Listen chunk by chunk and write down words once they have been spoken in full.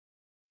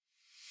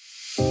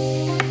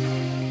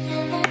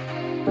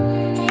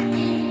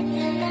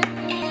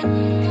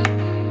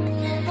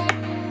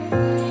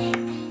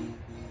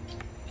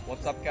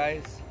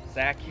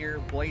Zach here,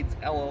 Blades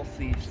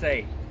LLC.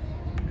 Say,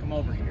 come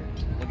over here.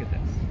 Look at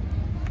this.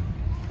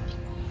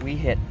 We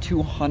hit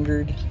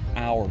 200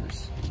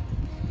 hours.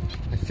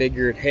 I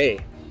figured, hey,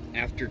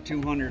 after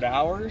 200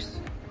 hours,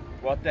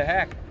 what the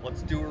heck?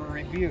 Let's do a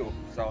review.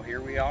 So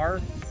here we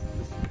are.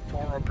 This is the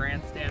Toro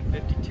Grandstand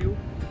 52. We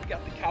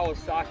got the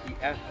Kawasaki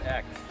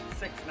FX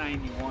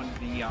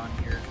 691V on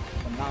here.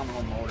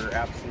 Phenomenal motor,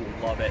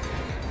 absolutely love it.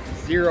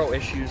 Zero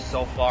issues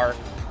so far.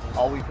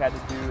 All we've had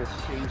to do is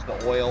change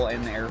the oil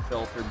and the air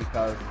filter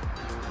because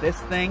this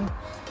thing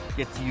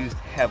gets used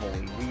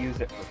heavily. We use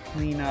it for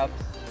cleanups,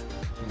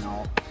 you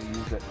know, we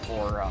use it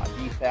for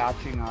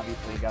dethatching.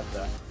 Obviously, you got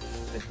the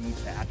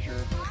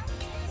dethatcher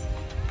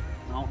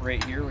out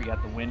right here. We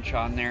got the winch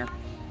on there.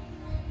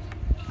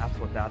 That's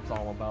what that's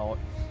all about.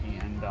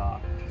 And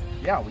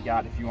yeah, we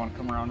got, if you want to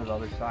come around to the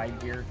other side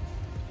here,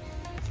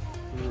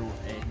 through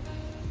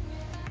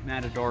a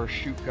Matador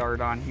chute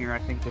guard on here. I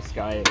think this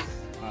guy is,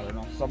 I don't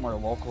know, somewhere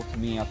local to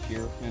me up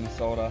here,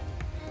 Minnesota.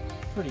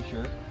 Pretty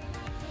sure.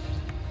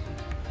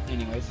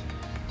 Anyways,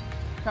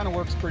 kind of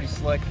works pretty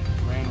slick.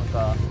 Ran with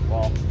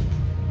well,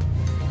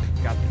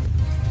 got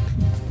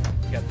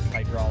this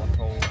hydraulic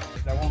hose.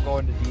 I won't go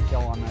into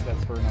detail on that.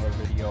 That's for another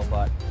video.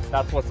 But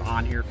that's what's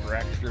on here for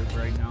extras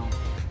right now.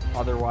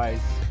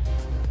 Otherwise,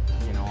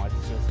 you know,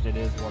 it's just, it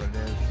is what it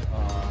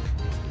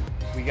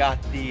is. We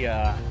got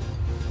the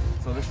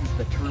so this is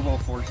the Turbo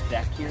Force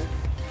deck here.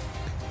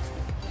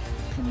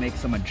 You can make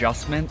some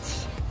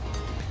adjustments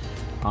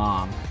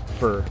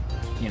for,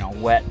 you know,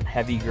 wet,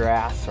 heavy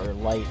grass or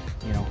light,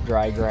 you know,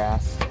 dry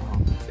grass.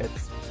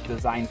 It's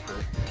designed for,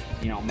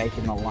 you know,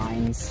 making the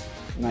lines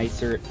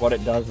nicer. What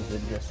it does is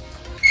it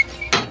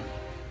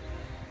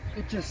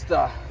just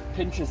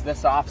pinches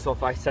this off. So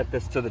if I set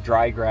this to the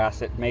dry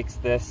grass, it makes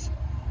this,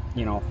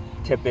 you know,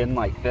 tip in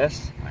like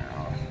this.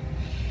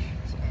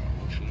 So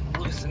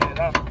loosen it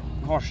up.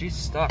 Oh, she's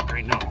stuck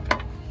right now.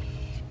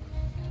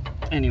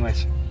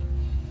 Anyways,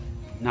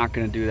 not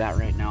gonna do that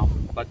right now.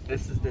 But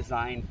this is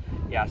designed,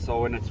 yeah,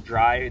 so when it's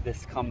dry,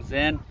 this comes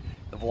in,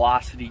 the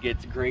velocity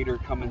gets greater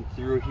coming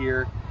through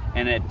here,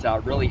 and it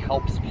really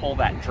helps pull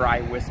that dry,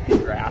 wispy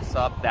grass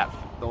up,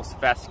 those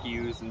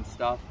fescues and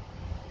stuff.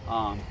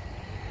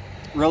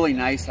 Really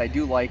nice, I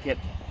do like it.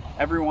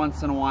 Every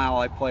once in a while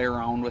I play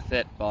around with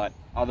it, but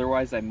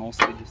otherwise I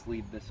mostly just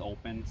leave this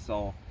open.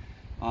 So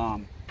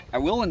I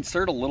will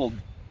insert a little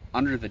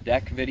under the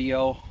deck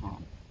video.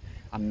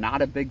 I'm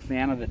not a big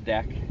fan of the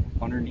deck.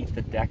 Underneath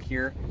the deck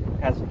here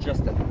has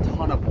just a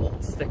ton of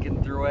bolts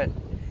sticking through it,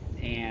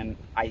 and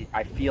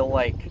I feel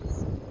like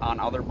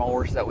on other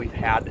mowers that we've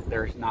had,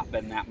 there's not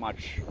been that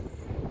much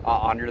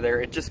under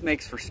there. It just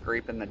makes for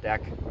scraping the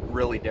deck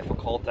really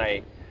difficult.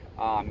 I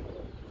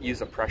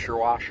use a pressure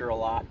washer a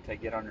lot to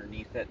get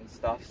underneath it and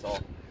stuff, so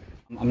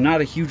I'm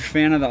not a huge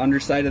fan of the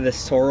underside of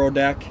this Toro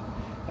deck.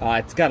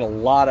 It's got a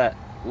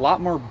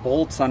lot more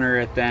bolts under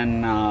it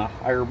than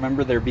I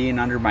remember there being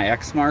under my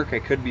X-Mark. I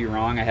could be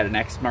wrong. I had an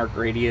X-Mark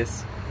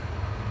Radius.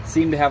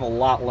 Seemed to have a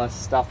lot less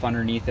stuff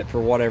underneath it for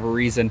whatever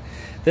reason.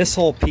 This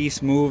whole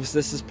piece moves.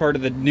 This is part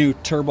of the new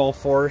Turbo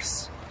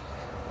Force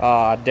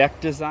deck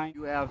design.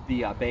 You have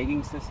the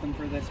bagging system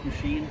for this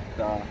machine.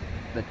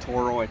 The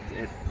Toro, it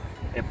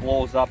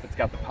blows up. It's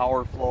got the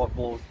power flow. It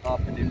blows up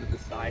and into the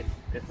side.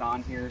 It's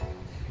on here.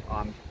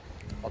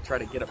 I'll try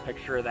to get a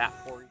picture of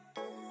that for you.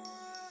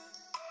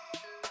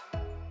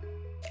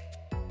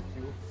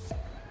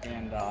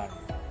 And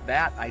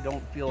that I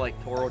don't feel like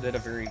Toro did a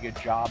very good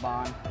job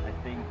on. I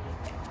think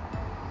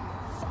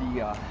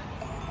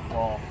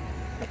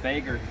the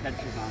bagger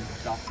catches on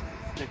stuff,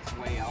 sticks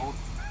way out,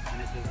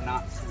 and it does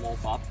not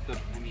slope up.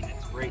 I mean,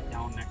 it's right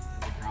down next to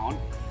the ground.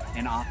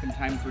 And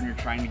oftentimes when you're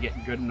trying to get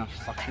good enough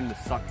suction to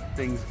suck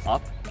things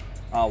up,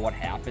 what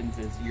happens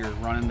is you're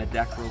running the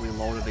deck really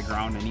low to the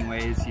ground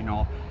anyways, you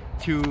know,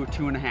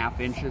 2.5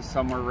 inches,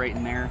 somewhere right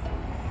in there,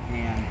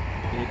 and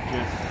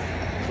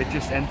it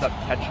just ends up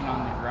catching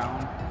on the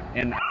ground.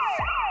 And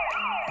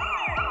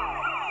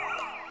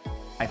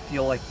I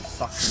feel like the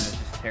suction is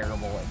just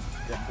terrible.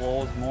 It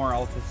blows more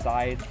out the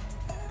side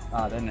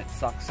than it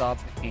sucks up,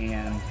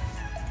 and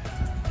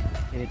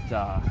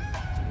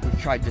we've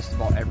tried just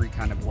about every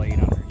kind of blade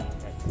underneath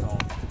it. So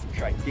we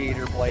tried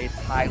gator blades,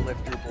 high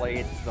lifter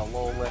blades, the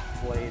low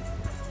lift blades,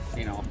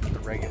 you know, the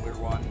regular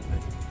ones.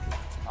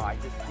 I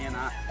just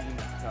cannot seem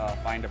to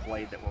find a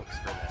blade that works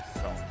for this.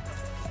 So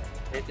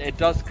it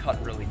does cut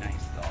really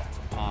nice though.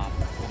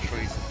 We'll show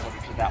you some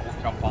footage of that.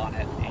 We'll jump on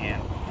it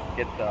and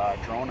get the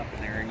drone up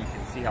in there, and you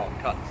can see how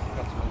it cuts. It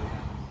cuts really nice.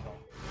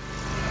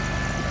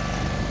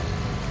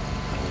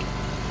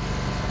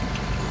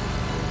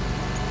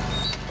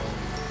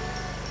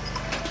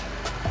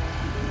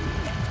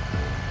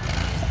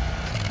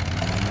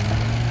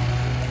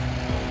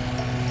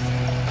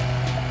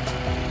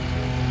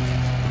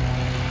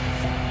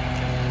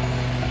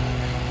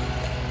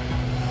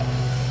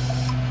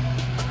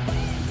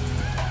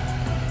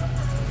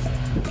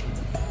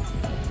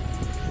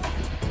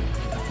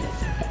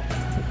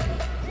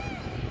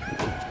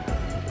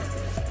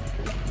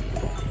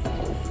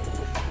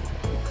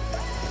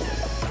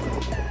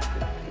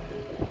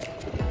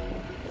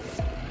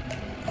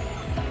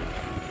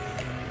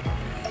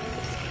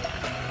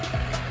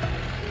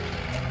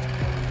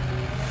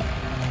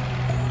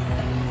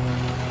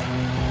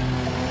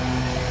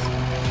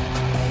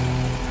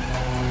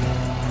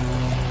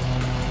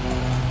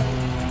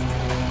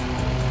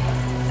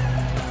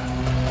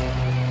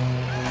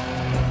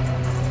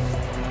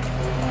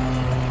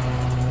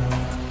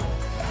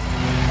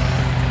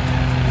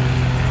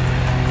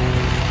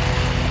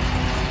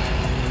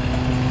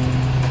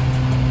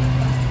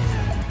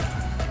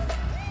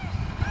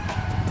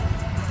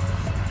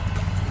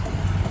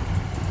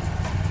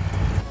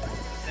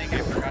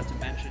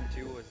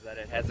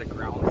 it has a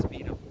ground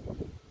speed of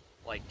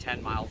like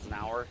 10 miles an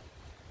hour.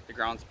 The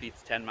ground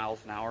speed's 10 miles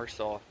an hour,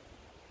 so it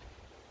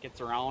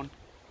gets around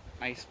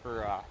nice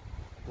for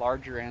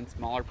larger and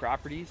smaller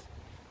properties.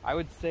 I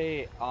would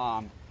say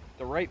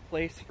the right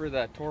place for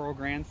the Toro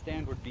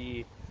Grandstand would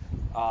be,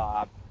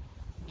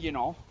 you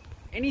know,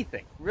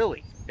 anything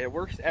really. It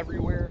works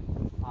everywhere.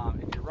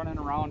 If you're running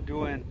around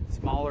doing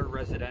smaller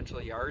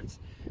residential yards,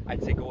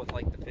 I'd say go with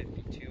like the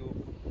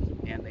 52,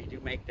 and they do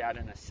make that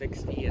in a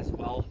 60 as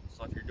well.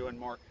 So if you're doing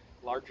more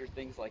larger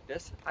things like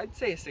this, I'd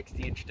say a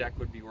 60-inch deck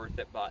would be worth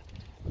it, but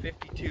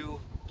 52,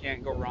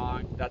 can't go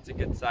wrong. That's a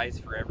good size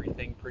for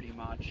everything pretty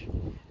much.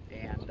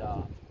 And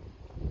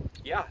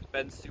yeah,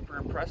 been super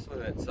impressed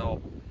with it.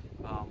 So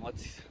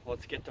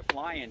let's get to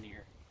flying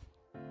here.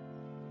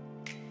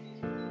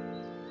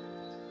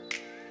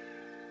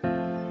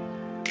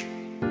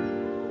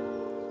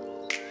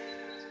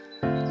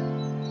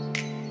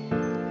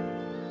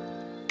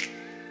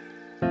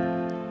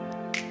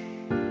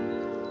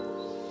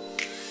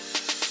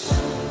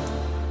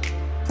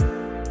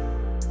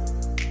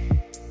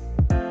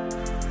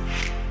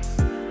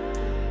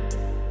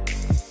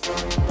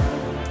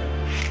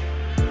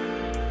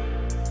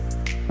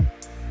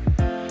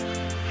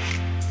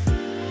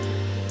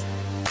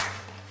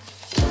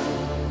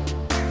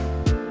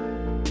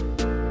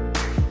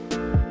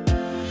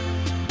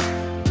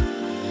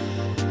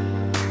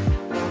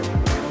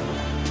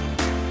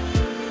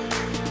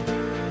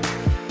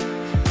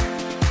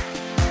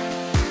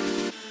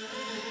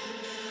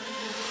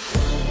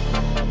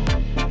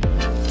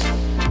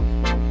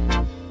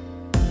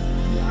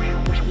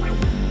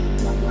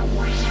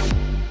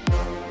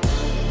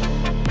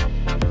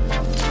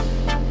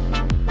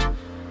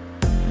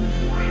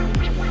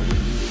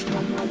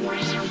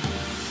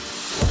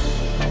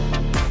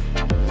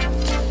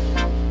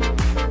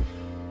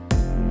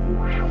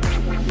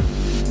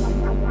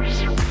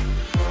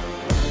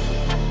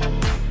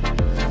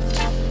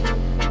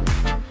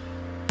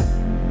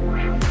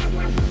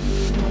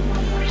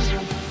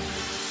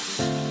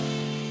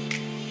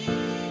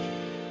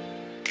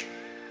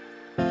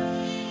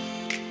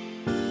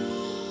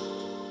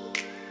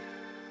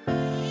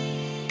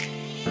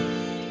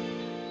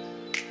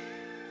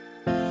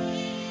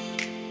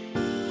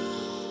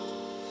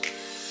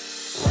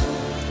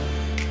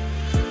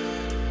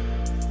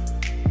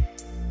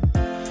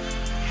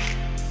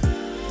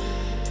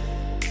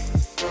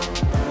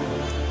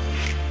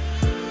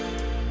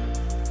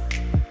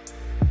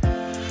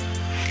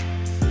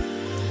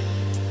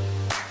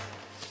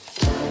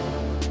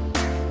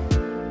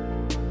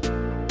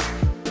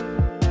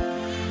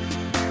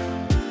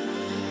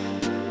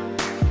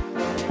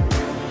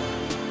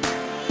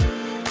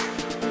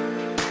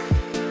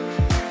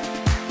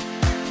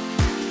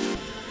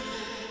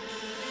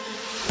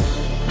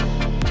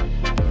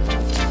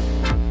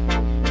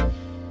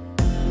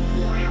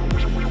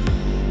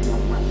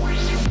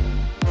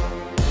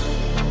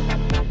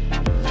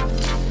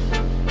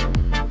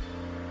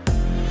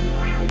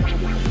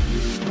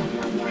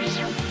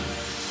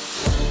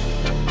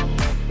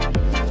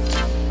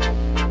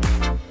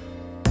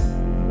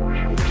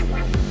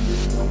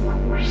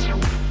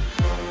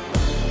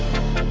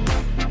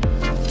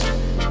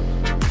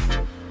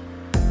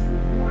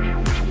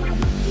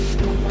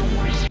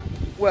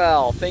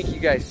 Well, thank you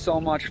guys so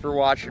much for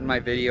watching my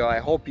video. I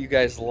hope you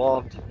guys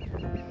loved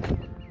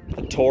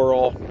the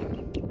Toro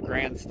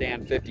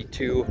Grandstand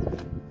 52.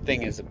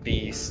 Thing is a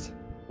beast.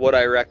 Would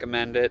I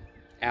recommend it?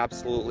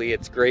 Absolutely.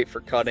 It's great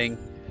for cutting.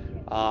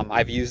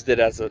 I've used it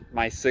as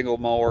my single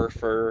mower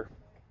for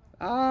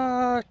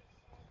about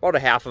a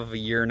half of a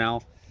year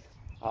now,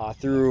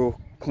 through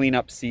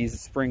cleanup season,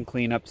 spring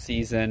cleanup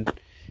season,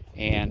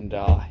 and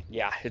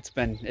yeah, it's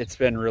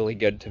been really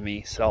good to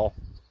me. So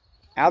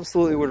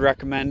absolutely would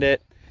recommend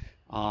it.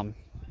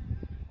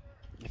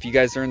 If you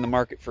guys are in the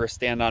market for a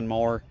stand-on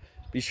mower,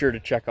 be sure to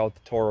check out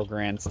the Toro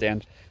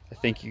Grandstand. I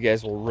think you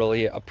guys will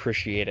really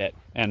appreciate it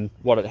and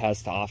what it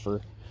has to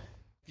offer.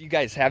 If you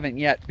guys haven't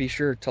yet, be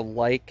sure to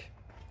like,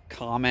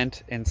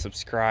 comment, and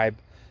subscribe.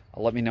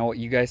 Let me know what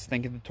you guys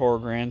think of the Toro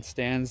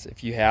Grandstands.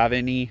 If you have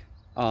any,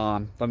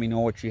 let me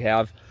know what you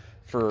have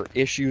for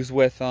issues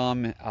with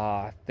them,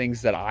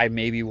 things that I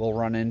maybe will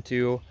run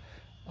into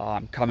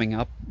coming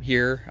up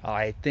here.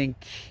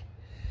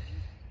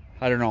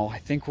 I don't know, I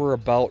think we're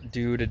about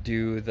due to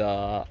do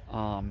the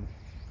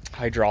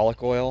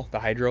hydraulic oil, the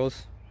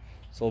hydros.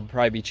 So we'll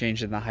probably be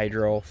changing the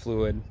hydro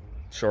fluid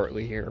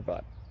shortly here,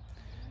 but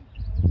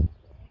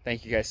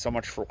thank you guys so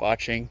much for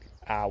watching.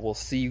 We'll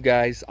see you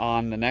guys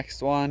on the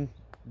next one.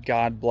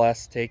 God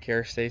bless, take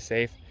care, stay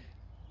safe.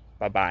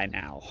 Bye-bye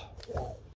now.